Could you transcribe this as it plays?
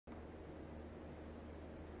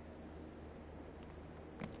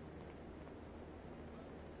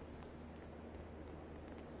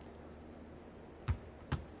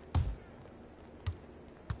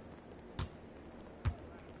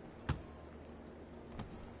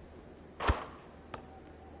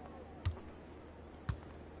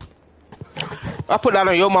I put that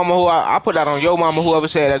on your mama. I put that on your mama. Whoever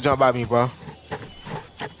said that jump by me, bro.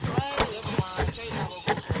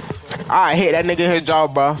 I hit that nigga in his jaw,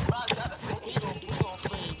 bro.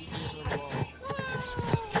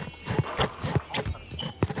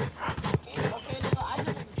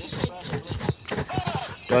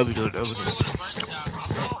 W.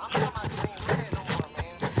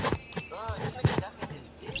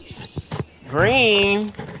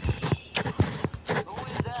 Green.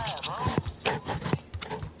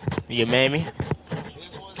 You mammy.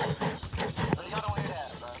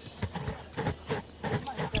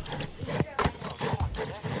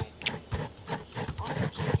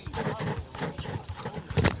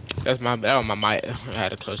 That was my mic. I had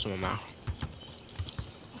to close my mouth.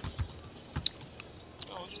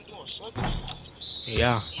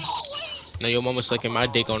 Yeah. Now your mama sucking my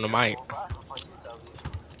dick on the mic.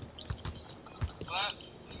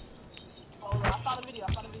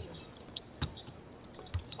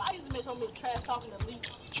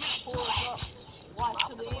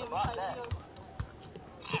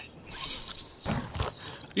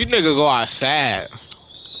 You nigga go outside.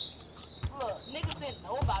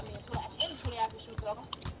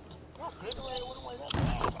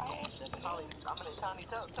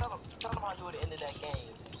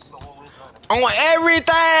 On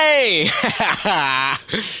everything.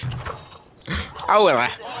 I would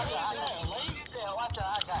have.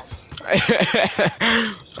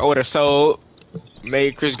 I would have sold.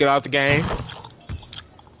 Made Chris get out the game.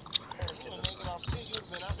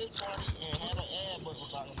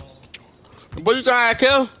 What you trying to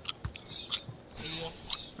kill?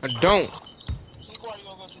 I don't.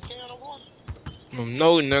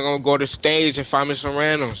 No, they're gonna go to stage and find me some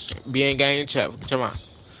randoms. Be in game chat. Come on.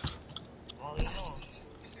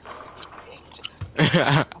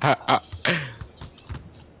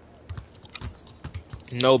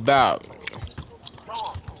 No doubt.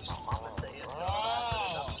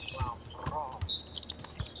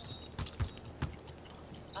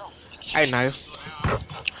 I know.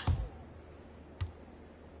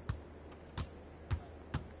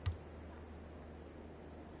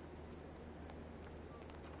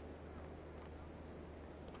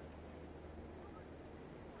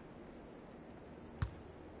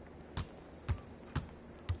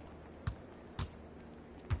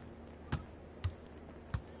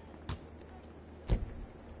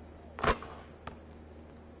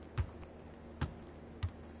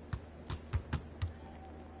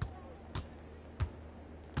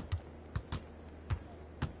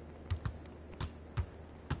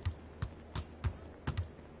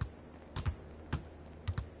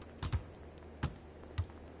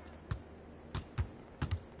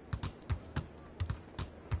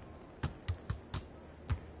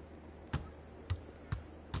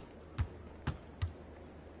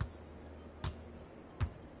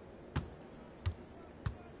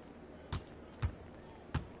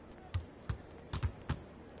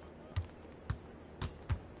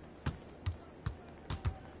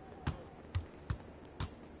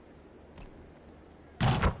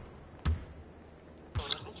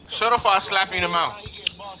 Shut up or I slap you in the mouth.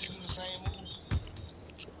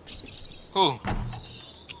 Who?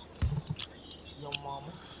 Your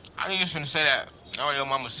mama. I knew you was finna say that. Oh, your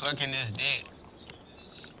mama sucking this dick.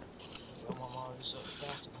 Your mama already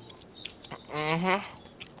sucked.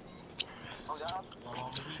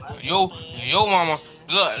 Your mama.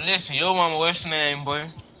 Look, listen, your mama, what's her name, boy?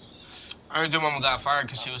 I heard your mama got fired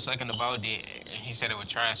because she was sucking the ball dick. And he said it was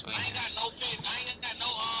trash, but he just...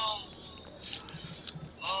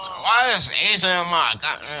 Why is Ace in my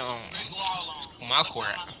goddamn my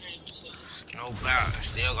court? No doubt,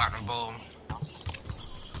 still got the ball.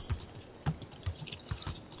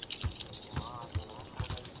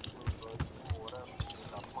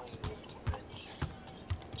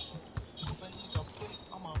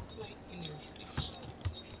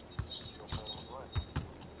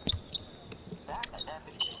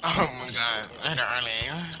 Oh my god, I hit it early.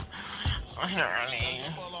 I hit it early.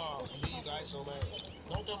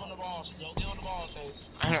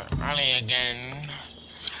 I hit it early again.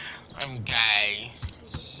 I'm gay.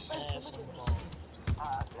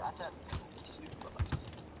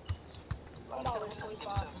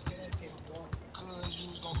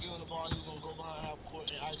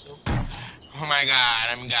 Oh my god,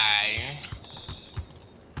 I'm gay.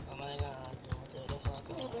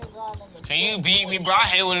 Can you beat me, bro? I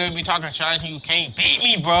hate when they be talking trash and you can't beat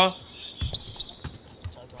me, bro.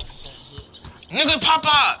 Nigga, pop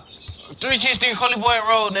up! 363 Holy Boy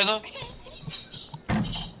Road, nigga.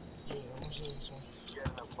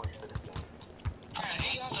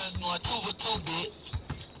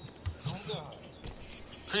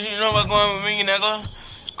 Cause you know what's going with me, nigga.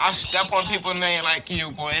 I step on people's name like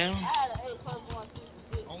you, boy.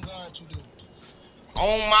 On God, you do.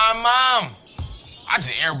 On my mom. I just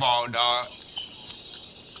airball, dog.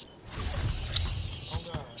 On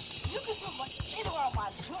God. You can put my shit around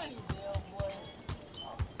my joint, boy.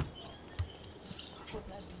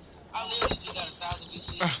 I literally just got 1,000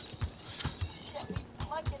 BC.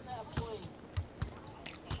 Fucking that boy.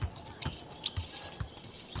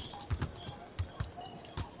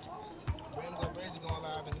 Brandon go crazy going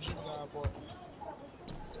live in the Dribble God part.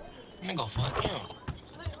 Nigga, fuck him.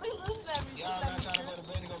 Y'all not trying to go to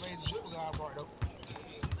Brandon go crazy Dribble God part though.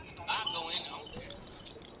 I go in, I don't care.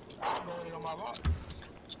 I'm going on my lock.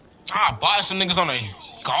 I bought some niggas on the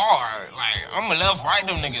guard. Like, I'm a left right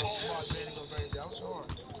them niggas. Brandon go crazy, I'm sure.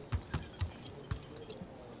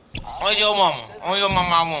 On your mama. On your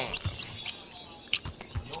mama, I won't.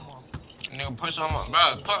 Yo, mom. Nigga, push on my.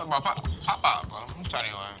 Bro, pop out, bro. I'm telling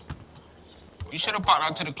you, man. You should have popped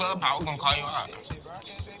out to the club. I was gonna call you out. Shit, bro, I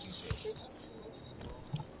can't take you shit.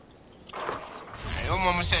 Hey, your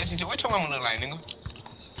mama sexy too. What your mama look like, nigga?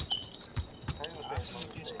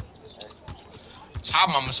 Top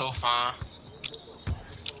mama so fine.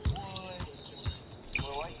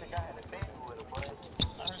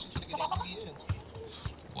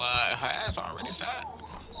 What? Her ass already fat.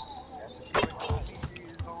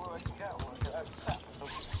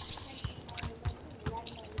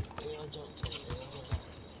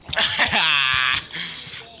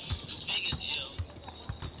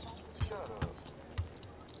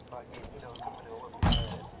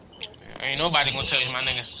 Ain't nobody gonna touch my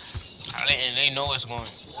nigga. And they know what's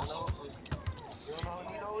going.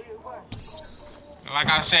 Like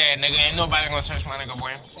I said, nigga, ain't nobody gonna touch my nigga,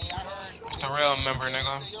 boy. It's the real member,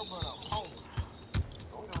 nigga.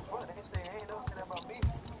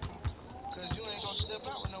 Cause you ain't gonna step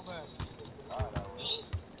out with nobody.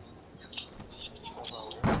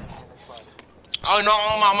 Oh no,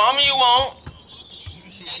 on my mama you won't.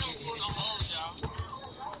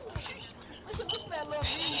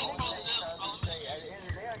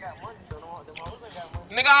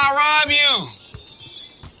 Nigga, I'll rob you.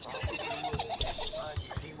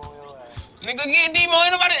 Nigga, get Demo.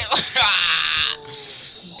 Ain't nobody.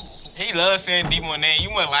 He loves saying Demo name. You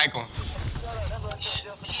must like him.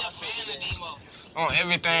 On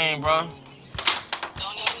everything, bro.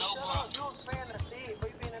 Don't even know, bro.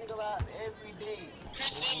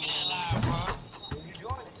 Chris sent me that live, bro.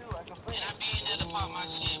 And I be in there to pop my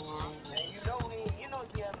shit, bro.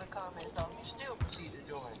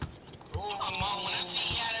 Come on, when I see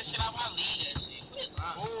you had that shit, I might leave that shit. Quit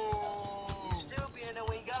lying.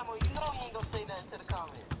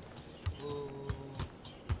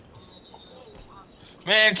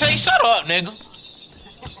 Man, Tay, shut up, nigga.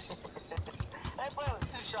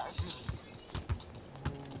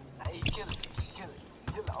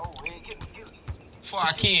 Before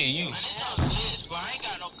I kill you. Man, it's all shit, bro. I ain't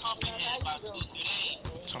got no company about 2 or 3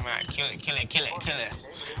 days. Somebody kill it.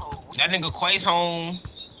 That nigga Quay's home.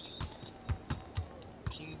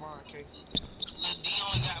 Lil D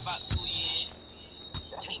only got about 2 years.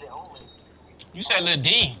 You said Lil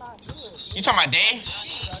D. You talking about D?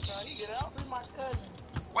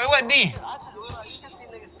 Wait, what D?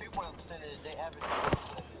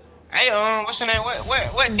 Hey, what's your name?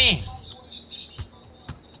 What D?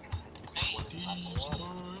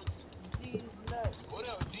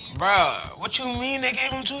 Bruh, what you mean they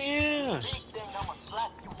gave him 2 years?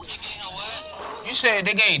 You said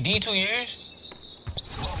they gave D 2 years?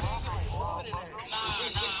 Nah, they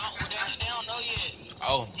don't know yet.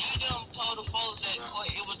 Oh. D them told the folks that it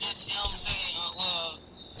was just him saying,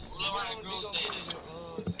 Lil Ronnie Groove said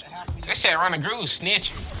it. They said Ronnie Groove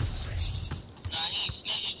snitching. Nah, he ain't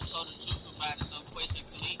snitching. He told the truth about it, so Quay said,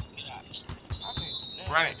 "Please get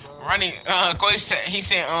out." Ronnie, Quay said, he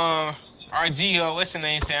said, RG, what's his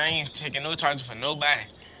name, said, I ain't taking no charges for nobody.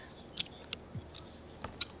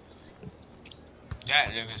 That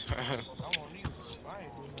niggas.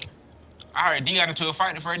 I heard D got into a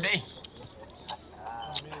fight the first day.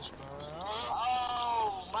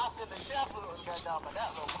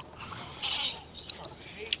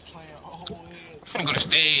 Finna go to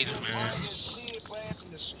stage, man.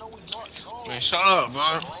 Man, shut up,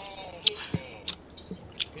 bro.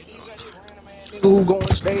 Who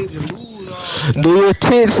going stage and lose? Do your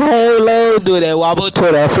tits hang low, do that wobble to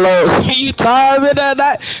the floor. Can you time it or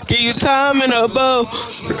not? Can you time it above?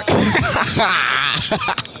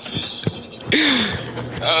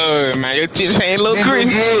 Oh man, your tits hang a little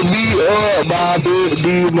greasy. Did you get beat up by Big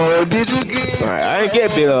Demo? Did you get? Alright, I ain't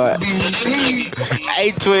get beat up.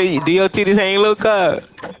 Hey, twin, do your titties hang a little cut?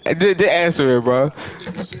 Just answer it, bro.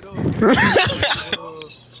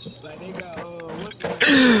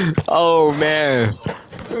 Oh man,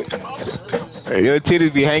 your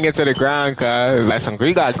titties be hanging to the ground, cuz. Like some,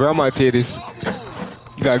 you got grandma titties.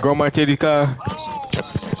 You got grandma titties, cuz.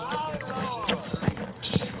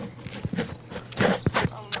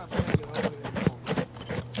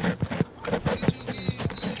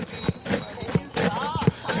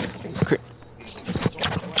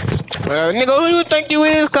 Nigga, who you think you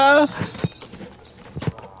is, cuz?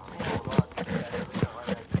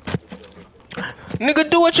 Nigga,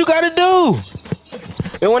 do what you gotta do.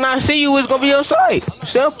 And when I see you, it's gonna be on site.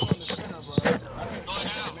 Simple.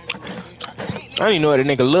 I don't even know what a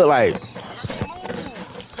nigga look like.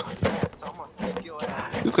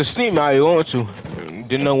 You can sneak me all you want to.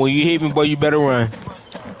 Didn't know when you hit me, boy, you better run.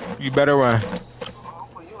 You better run.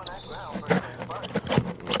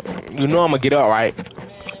 You know I'm gonna get up, right?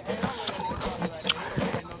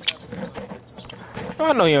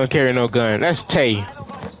 I know you don't carry no gun. That's Tay.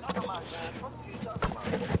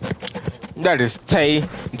 That is Tay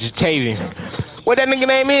Jatavian. What that nigga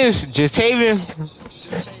name is? Jatavian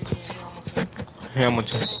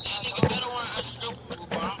Hamilton.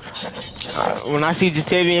 When I see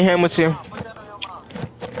Jatavian Hamilton,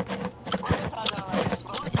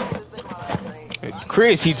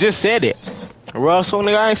 Chris, he just said it. Russell,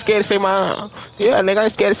 nigga, I ain't scared to say my. Yeah, nigga, I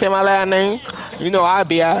ain't scared to say my last name. You know I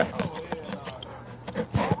be out.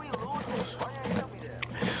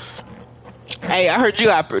 Hey, I heard you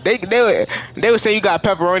got they would say you got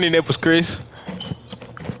pepperoni nipples, Chris.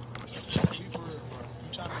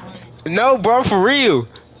 No, bro, for real.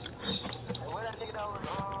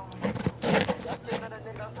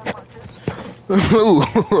 Who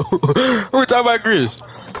talking about Chris?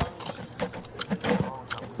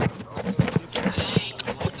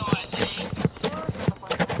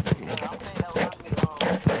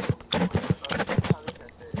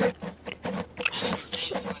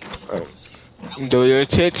 Do your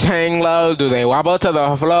chicks hang low? Do they wobble to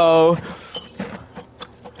the floor?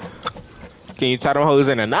 Can you tie them hoes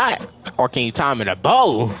in a knot? Or can you tie them in a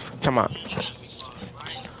bow? Come on.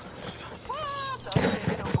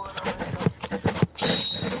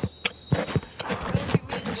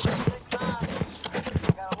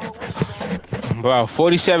 Bro,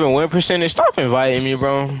 47 win percentage. Stop inviting me,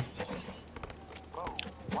 bro. Why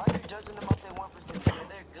are you judging them off their 1%?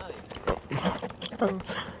 They're good.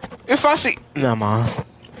 If I see, nah, man.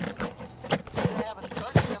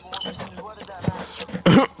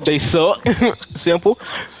 They suck. Simple.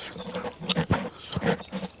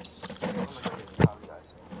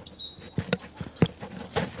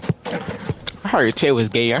 I heard Tay was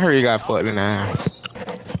gay. I heard he got fucked in the eye.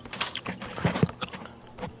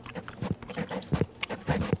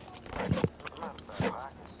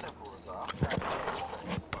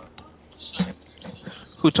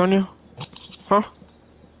 Who, Tonyo? Huh?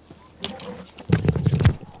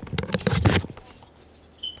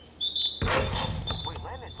 Wait,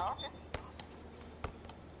 Landon talking?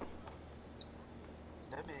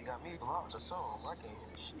 That bitch got me blocked or something. I can't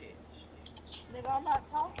hear shit. Nigga, I'm not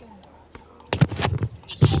talking.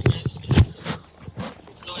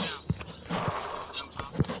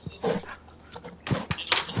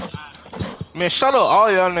 Man, shut up,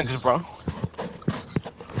 all y'all niggas, bro.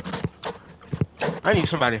 I need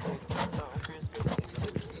somebody.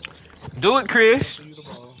 Do it, Chris. We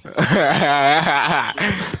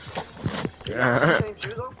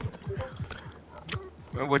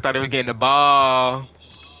thought they were getting the ball.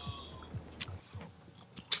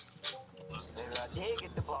 I did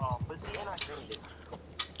get the ball, but see, and I greened it.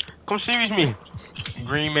 Come serious me.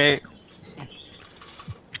 Green mate.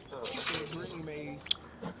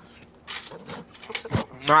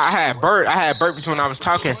 No, I had burpees when I was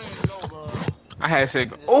talking. I had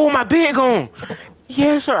said, oh, my bed gone.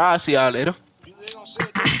 Yes, sir. I'll see y'all later.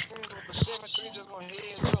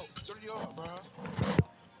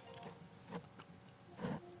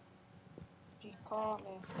 He called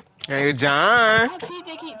me. Hey, John. How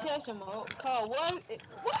TJ keep texting me? Call what?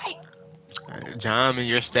 What? John, in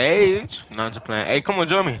your stage. No, I'm just playing. Hey, come on,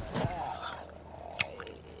 join me.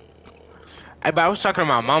 Hey, but I was talking to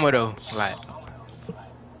my mama, though. Like,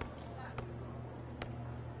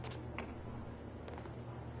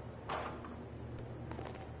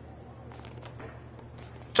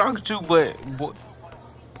 talking to, but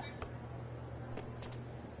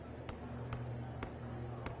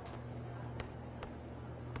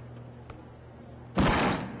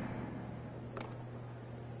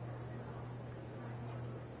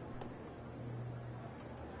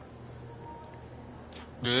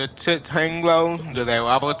do your tits hang low? Do they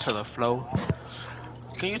wobble to the floor?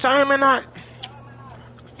 Can you time it or not?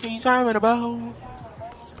 Can you time it about?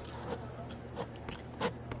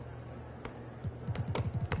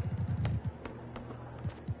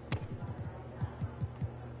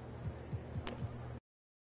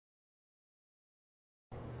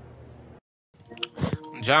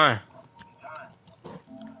 John,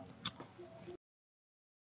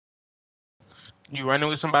 you running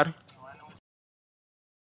with somebody?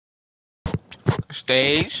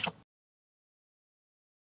 Stage.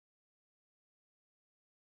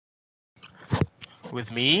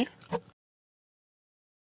 With me?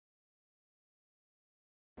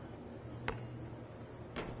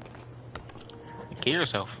 Kill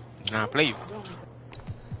yourself. Nah, play you.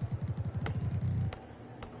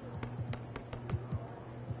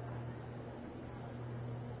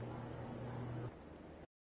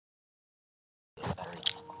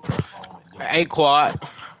 Hey, quad.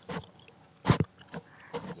 Yeah,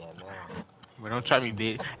 man. But don't try me,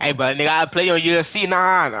 bitch. Hey, but nigga, I play on UFC.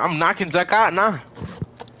 Nah, I'm knocking Jack out. Nah.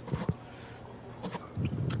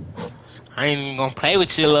 I ain't even gonna play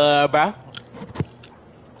with you, bro.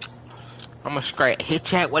 I'm gonna straight hit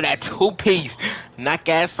Jack with that 2-piece. Knock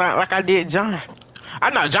ass out like I did John. I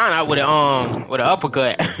knocked John out with an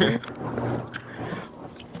uppercut.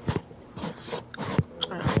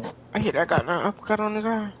 I hit that goddamn uppercut on his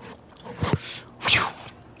eye. Phew.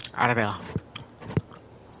 Out of there.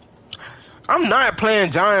 I'm not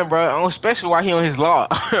playing John, bro. Especially while he on his lock.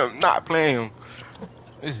 I'm not playing him.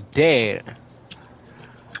 It's dead.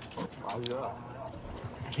 Why you up?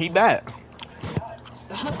 He back.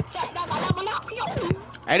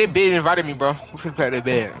 Hey, they bitch invited me, bro. We finna play that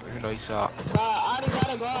bed. Even though he saw. Bro, I already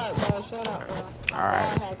got a guard, bro. Shut up, bro.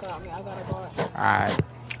 Alright. I got a guard. Alright.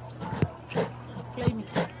 Play me.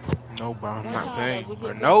 No, bro. I'm That's not how playing. I get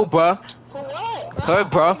Bro. this. No, bro. For what, bro? Good,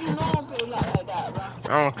 bro. You know I'm play like that, bro.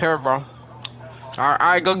 I don't care, bro.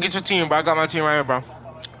 Alright, go get your team, bro. I got my team right here, bro.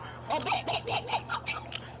 Oh, back.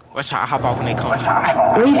 Watch out, hop off when they come.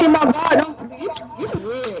 When you see my guard, don't you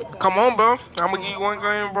red. Come on, bro. I'm gonna give you one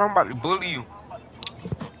game, bro. I'm about to bully you.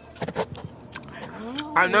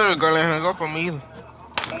 I know the girl ain't hung up on me either.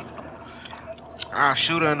 I'll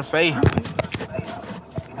shoot her in the face.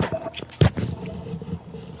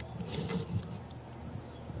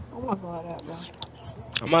 Oh my god, that, bro.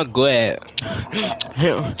 I'm gonna go ahead.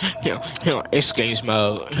 Escape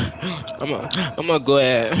mode. I'm gonna go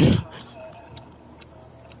ahead.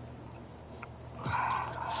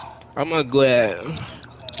 I'm gonna go ahead.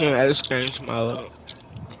 Escape mode.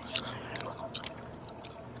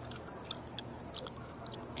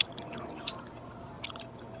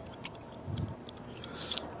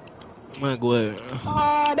 I'm gonna go ahead.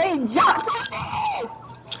 Oh, they jumped on me.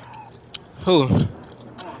 Who?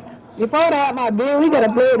 Before that, my bill, we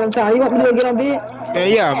gotta play them time. You want me to get on bid?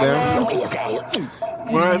 Yeah, man.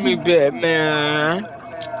 Run me bit, man.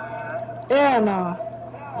 Yeah, no.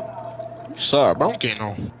 Sorry, but I'm getting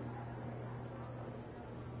on.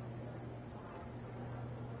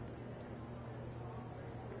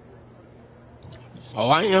 Oh,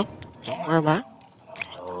 I am. Don't worry about it.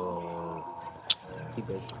 Oh. He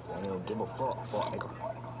bitch. I don't give a fuck, nigga.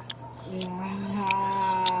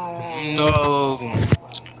 Yeah. No.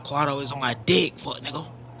 Quado is on my dick, fuck nigga.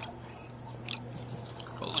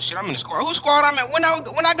 Oh shit, I'm in the squad. Whose squad I'm at? When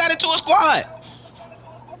I got into a squad?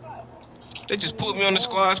 They just put me on the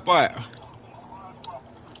squad spot.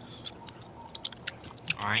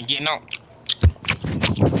 I ain't getting on.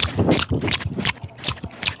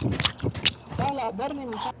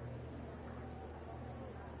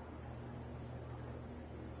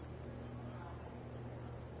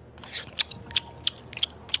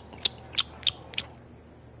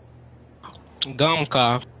 Gum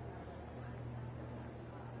cough.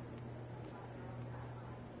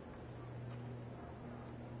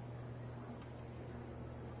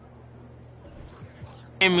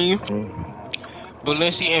 Me.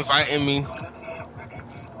 Balenci invited me.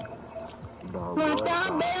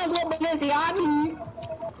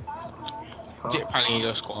 Jet probably in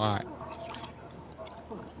your squad.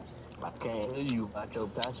 I can't hear you about your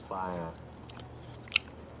pacifier.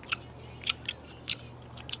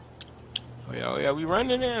 Oh yeah, we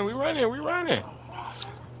running in. We running.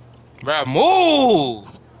 Bruh, move!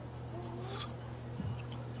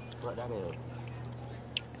 What that is?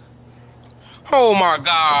 Oh my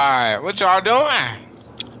god, what y'all doing?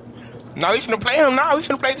 No, we finna play him now. We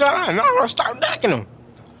finna play John. No, bro, stop ducking him.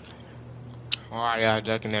 Why y'all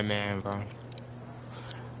ducking that man, bro?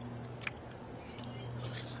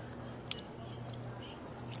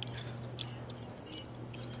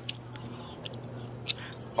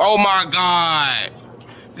 Oh my god.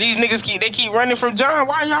 These niggas keep running from John.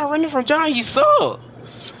 Why y'all running from John? He suck.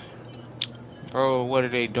 Bro, what are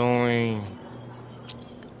they doing?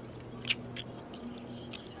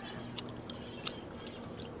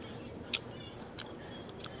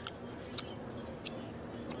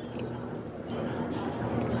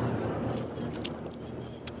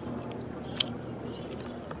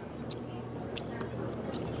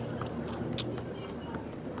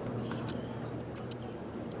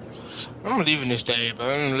 I'm leaving this day, but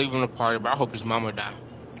I'm leaving the party. But I hope his mama die.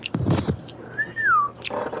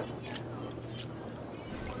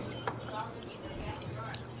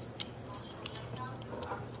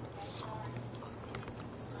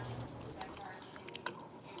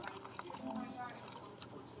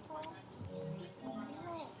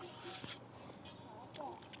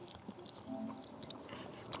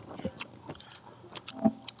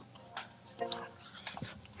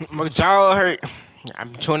 My jaw hurt.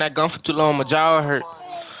 I've been chewing that gum for too long. My jaw hurt.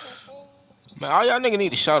 Man, all y'all niggas need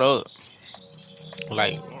to shut up.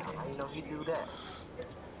 Like, Damn, how you know he do that?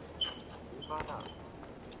 We find out.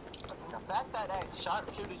 The fact that that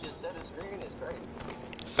sharpshooter just set his screen is crazy.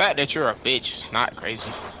 the fact that you're a bitch is not crazy.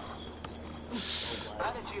 The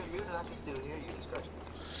fact that you're muted, I can still hear you is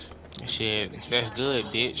crazy. Shit, that's good,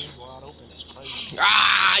 bitch.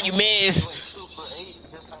 Ah, you missed. Wait, 2 for 8,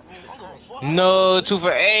 just like me. That's crazy. No, 2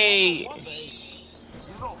 for 8. You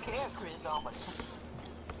don't care, Chris, how much.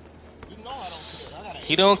 You know I don't care. I gotta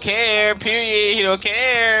He don't care, period. He don't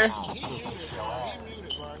care. He muted,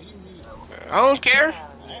 bro. He muted. I don't care.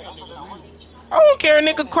 I don't care,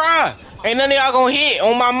 nigga, cry. Ain't none of y'all gonna hit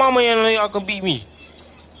on my mama and none of y'all gonna beat me.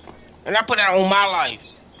 And I put that on my life.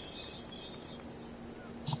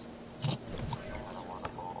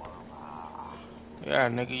 Yeah,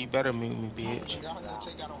 nigga, you better mute me, bitch. Y'all gonna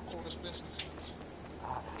take out on quarter specials.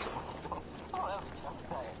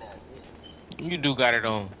 You do got it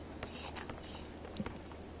on.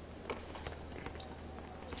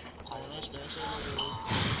 Oh, that's bad.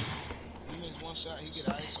 He missed one shot, he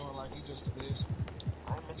get ice on like he just the best.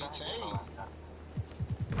 He changed.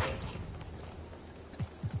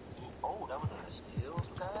 Oh, that was a steal,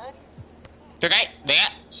 guy. Okay, there.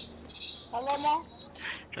 Hello, Mom?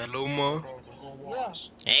 Hello, ma. Yeah.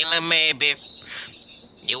 Hey, little man, babe.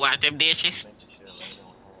 You wash them dishes?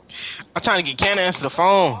 I'm trying to get Ken to answer the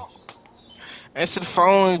phone. Answer the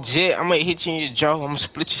phone, Jet. I'm gonna hit you in your jaw. I'm gonna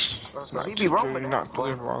split your shit. It's not He be too wrong good, with not that,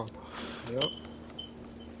 boy. good wrong. Yep.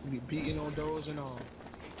 Be beating on doors and all.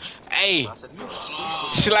 Hey,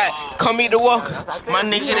 she like, come eat the walk. My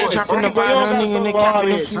nigga, they dropping the Bro, bottle. y'all Nigga, they gotta capping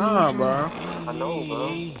go the time, bro. I know,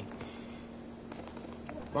 bro.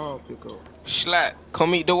 Ball pick up. Slack,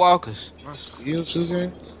 come eat the walkers. My skill,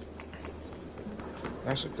 Suzanne.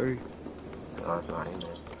 That's a 3.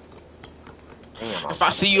 If I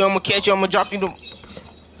see you, I'ma catch you. I'ma drop you the.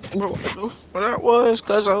 Bro, what that was,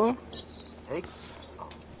 cuz I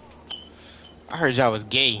heard y'all was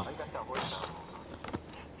gay.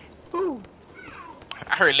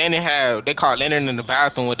 I heard Lennon had. They called Lennon in the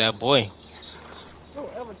bathroom with that boy.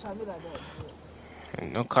 Don't ever try me like that.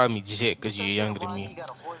 And don't call me Jet because you're younger than He me. got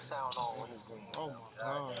a voice sound on when he's green. Oh my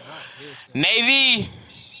god, not this. Navy,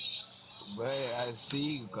 But I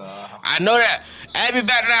see, God. I know that. Add me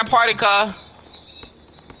back to that party, car.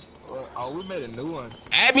 Oh, we made a new one.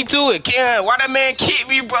 Add me to it, Ken. Why that man kick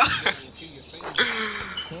me, bro?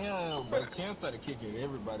 Cam, but Cam started kicking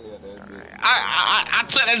everybody out there. I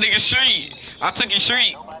took that nigga street. I took his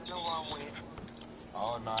street.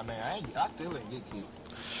 Oh, no, man. I still ain't get kicked.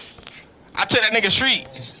 I took that nigga street.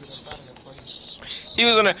 He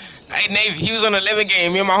was on a hey Navy. He was on the 11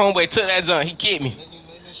 game. Me and my homeboy took that jump. He kicked me. Let me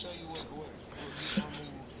show you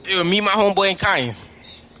what It was me, my homeboy, and Kyan.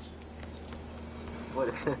 What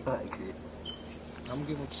is it like? I'm gonna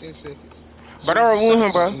give him 10 seconds. But don't remove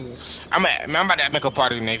him, bro. I'm about to make a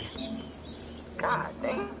party, Navy. God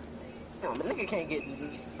damn. Damn, the nigga can't get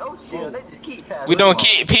no steal. They just keep passing. We don't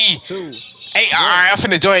kick P. 2. Hey, alright, I'm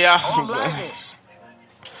finna join y'all. Oh, I'm lagging.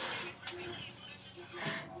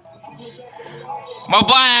 My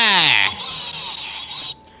boy.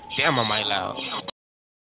 Damn, I might loud.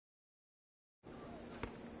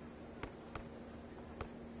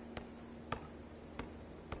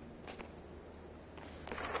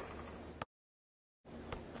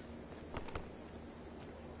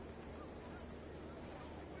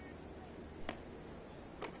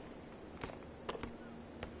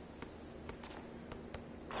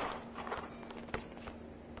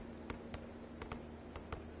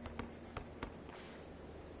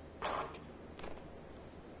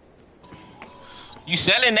 You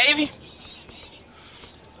selling Navy?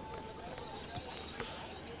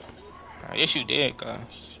 Yes, you did, God.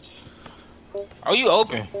 Oh, you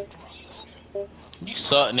open? You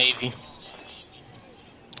suck, Navy.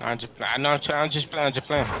 I'm just playing. I know. I'm just playing.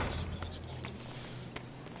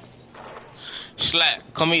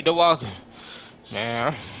 Slack, come eat the walker,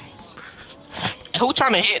 man. Who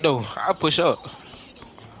trying to hit though? I'll push up.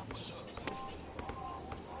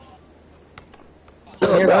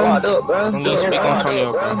 Got locked up, bro. Don't need to speak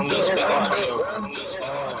Antonio, bro. I'm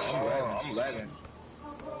lagging.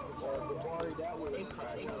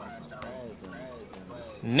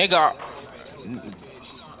 Nigga.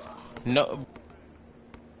 No.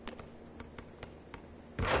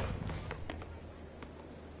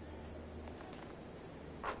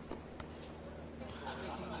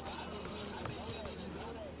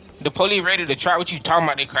 The police ready to try what you talking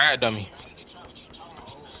about, they cried dummy.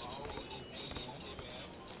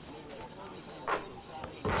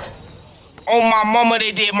 On my mama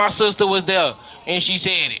they did, my sister was there. And she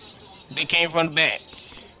said it. They came from the back.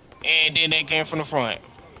 And then they came from the front.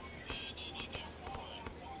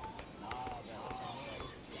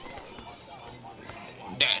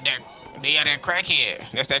 They got that crackhead.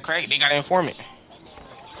 That's that crack. They got an informant.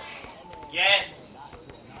 Yes.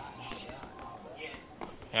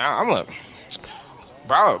 Yeah, I'm a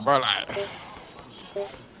bro, like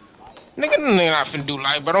nigga not finna do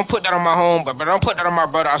like, but don't put that on my home, but don't put that on my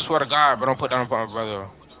brother. I swear to God, but don't put that on my brother.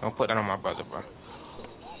 Don't put that on my brother, bro.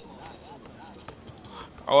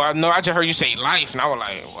 Oh, I know. I just heard you say life, and I was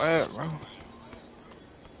like, what, bro?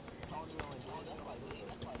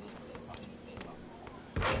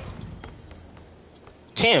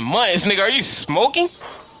 $10 months, nigga. Are you smoking?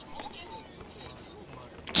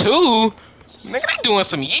 2? Nigga, they doing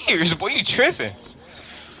some years, boy. You tripping?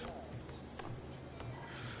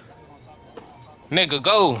 Nigga,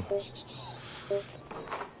 go.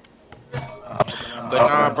 But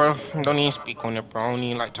nah, bro. Don't even speak on it, bro. I don't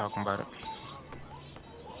even like talking about it.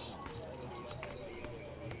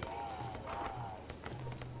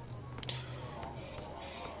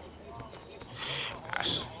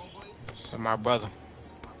 That's my brother.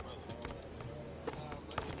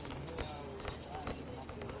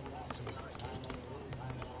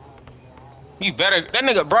 You better, that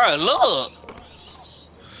nigga, bro, look.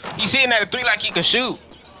 He sitting at a 3 like he can shoot.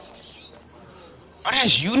 Oh,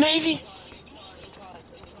 that's you, Navy?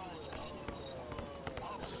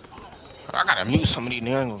 I gotta mute some of these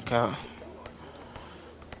niggas, count.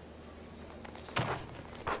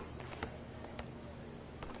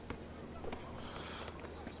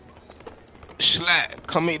 Slack,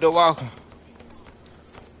 come meet the walker.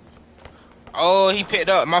 Oh, he picked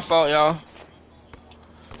up. My fault, y'all.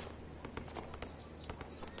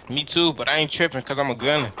 Me too, but I ain't tripping because I'm a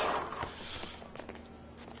gunner.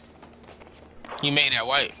 He made that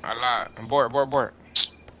white. I lied. Board.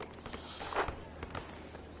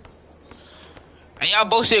 Hey, y'all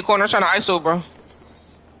both sit corner. I'm trying to ISO, bro.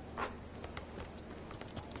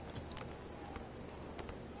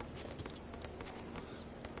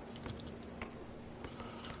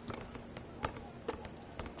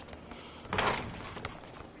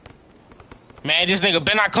 Man, this nigga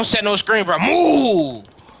better not come set no screen, bro. Move!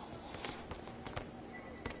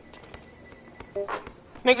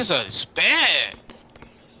 Niggas are spad.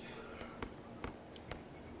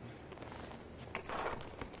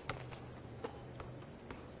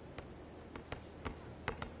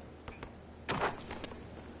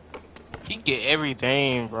 He get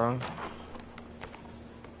everything, bro.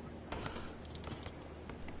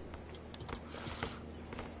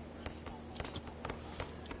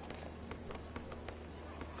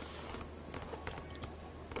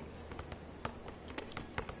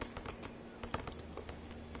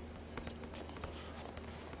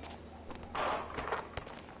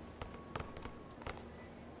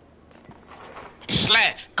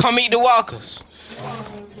 Slack, come meet the walkers.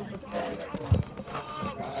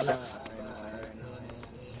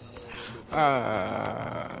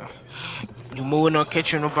 You moving on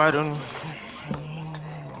catching nobody?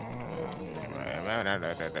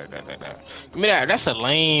 Give me that. That's a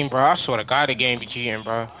lame, bro. I swear to God, the game be cheating,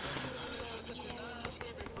 bro.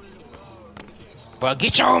 But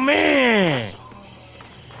get your man.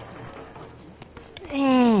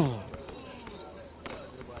 Damn.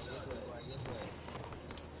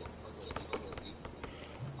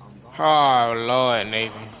 Oh, Lord,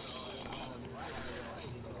 Navy.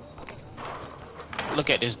 Look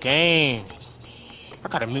at this game. I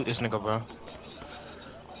gotta mute this nigga, bro.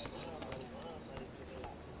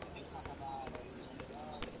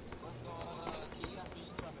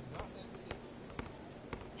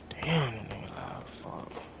 Damn, that nigga loud.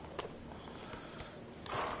 Fuck.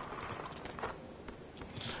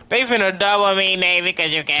 They finna double me, Navy,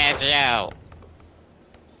 because you can't show.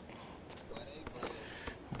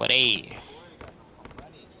 But hey,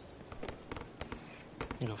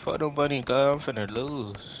 you know, fuck nobody, God, I'm finna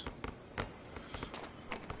lose.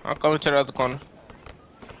 I'm coming to the other corner.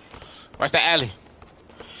 Watch the alley.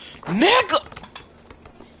 Nigga!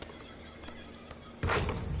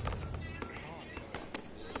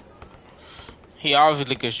 He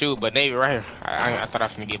obviously can shoot, but Navy right here. I thought I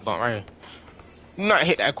was finna get bumped right here. Do not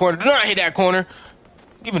hit that corner. Do not hit that corner.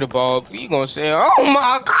 Give me the ball. You gonna say, oh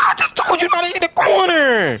my God, I just told you not to hit the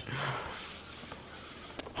corner.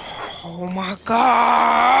 Oh my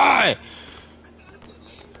God.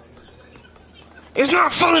 It's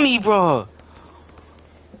not funny, bro.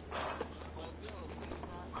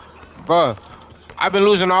 Bro, I've been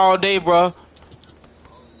losing all day, bro.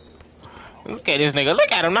 Look at this nigga.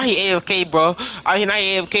 Look at him. Now he AFK, bro. Oh, he not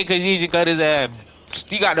AFK because he just got his ass.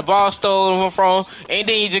 He got the ball stolen from, and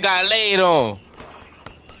then he just got laid on.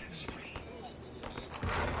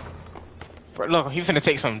 Bro, look, he finna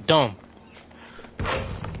take something dumb.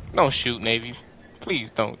 Don't shoot, Navy. Please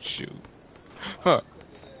don't shoot. Huh.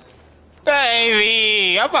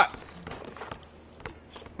 Navy! I'm about...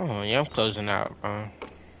 Oh, yeah, I'm closing out, bro. I'm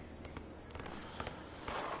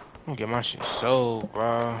gonna get my shit sold,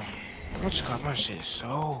 bro. I just got my shit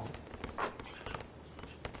sold.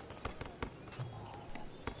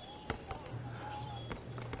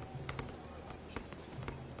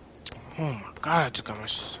 Oh my God, I just got my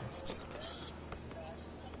shit sold.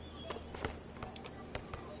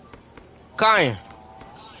 Kyan.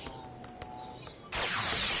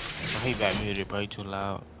 Oh, he got muted, bro. He too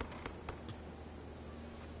loud.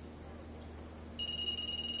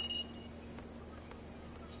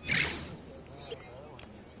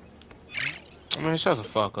 Man, shut the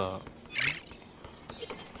fuck up.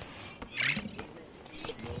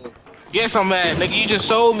 Yes, I'm mad, nigga. You just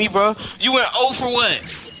sold me, bro. You went 0 for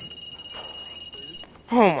what?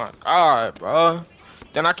 Oh my God, bro.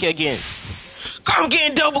 Then I kept getting... I'm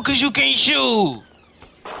getting double because you can't shoot.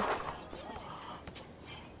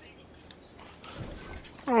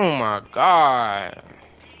 Oh my God.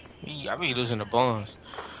 I be losing the bones.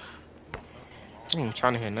 I ain't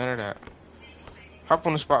trying to hear none of that. Hop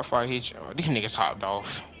on the spot before I hit you. Oh, these niggas hopped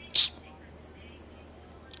off.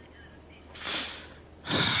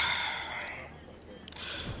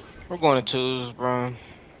 We're going to twos, bro.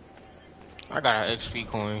 I got an XP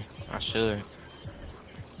coin. I should.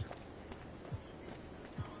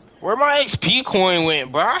 Where my XP coin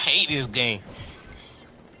went, bro? I hate this game.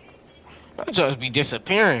 That just be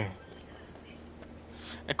disappearing.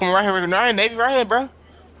 Hey, come right here, Navy, right here, bro.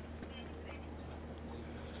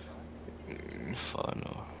 Fuck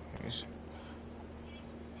no.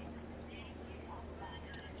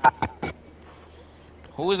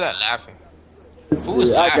 Who is that laughing? Who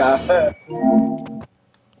is laughing? I got that.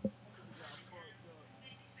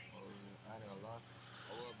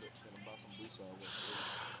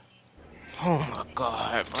 Oh my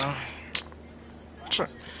God, bro.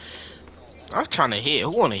 I was trying to hit. Who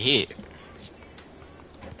wanna hit?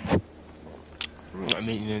 I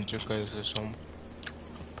mean, just cause there's some.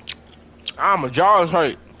 My jaw's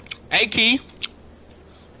hurt. Hey, Key.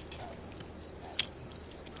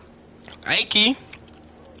 Hey, Key.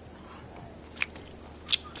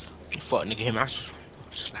 Fuck, nigga, him. I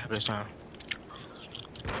slap this time.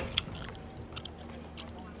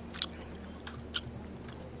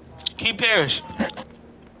 Key Parrish.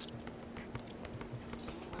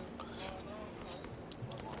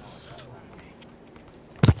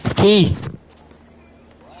 Key.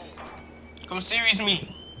 Come series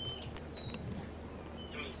me.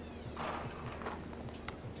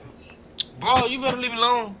 Bro, you better leave me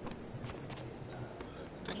alone.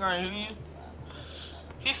 Think I ain't hear you?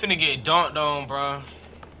 He finna get dunked on, bro.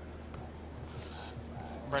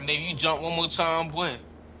 Bro, Dave, you jump one more time, boy.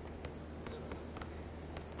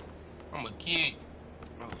 I'm a kid.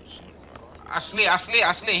 Oh, shit. I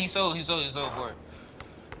slid. He sold, boy.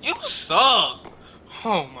 You suck.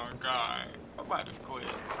 Oh my God. I'm about to quit.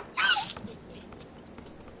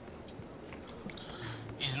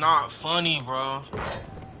 It's not funny, bro.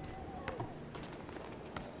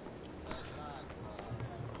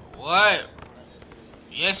 What?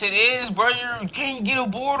 Yes, it is, bro. You can't get a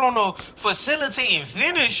board on a facilitating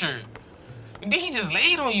finisher. And then he just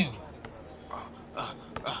laid on you.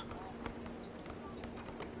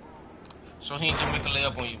 So he just make a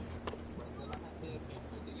layup on you.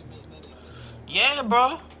 Yeah,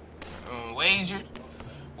 bro. Wager,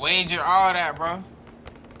 all that, bro.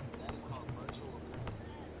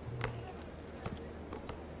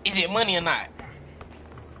 Is it money or not?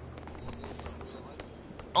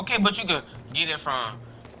 Okay, but you could get it from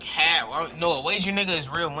cat. Well, no, a wager, nigga, is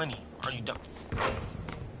real money. Are you dumb?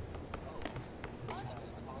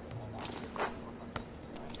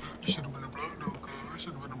 It should have been a blood, though, cuz. It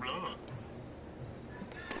should have been a blood.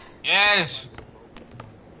 Yes.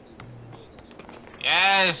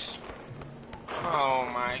 Yes. Oh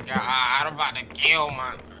my God. I'm about to kill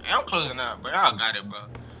my. I'm closing up, but y'all got it, bro.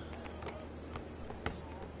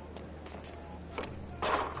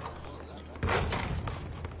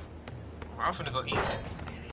 I'm finna go eat.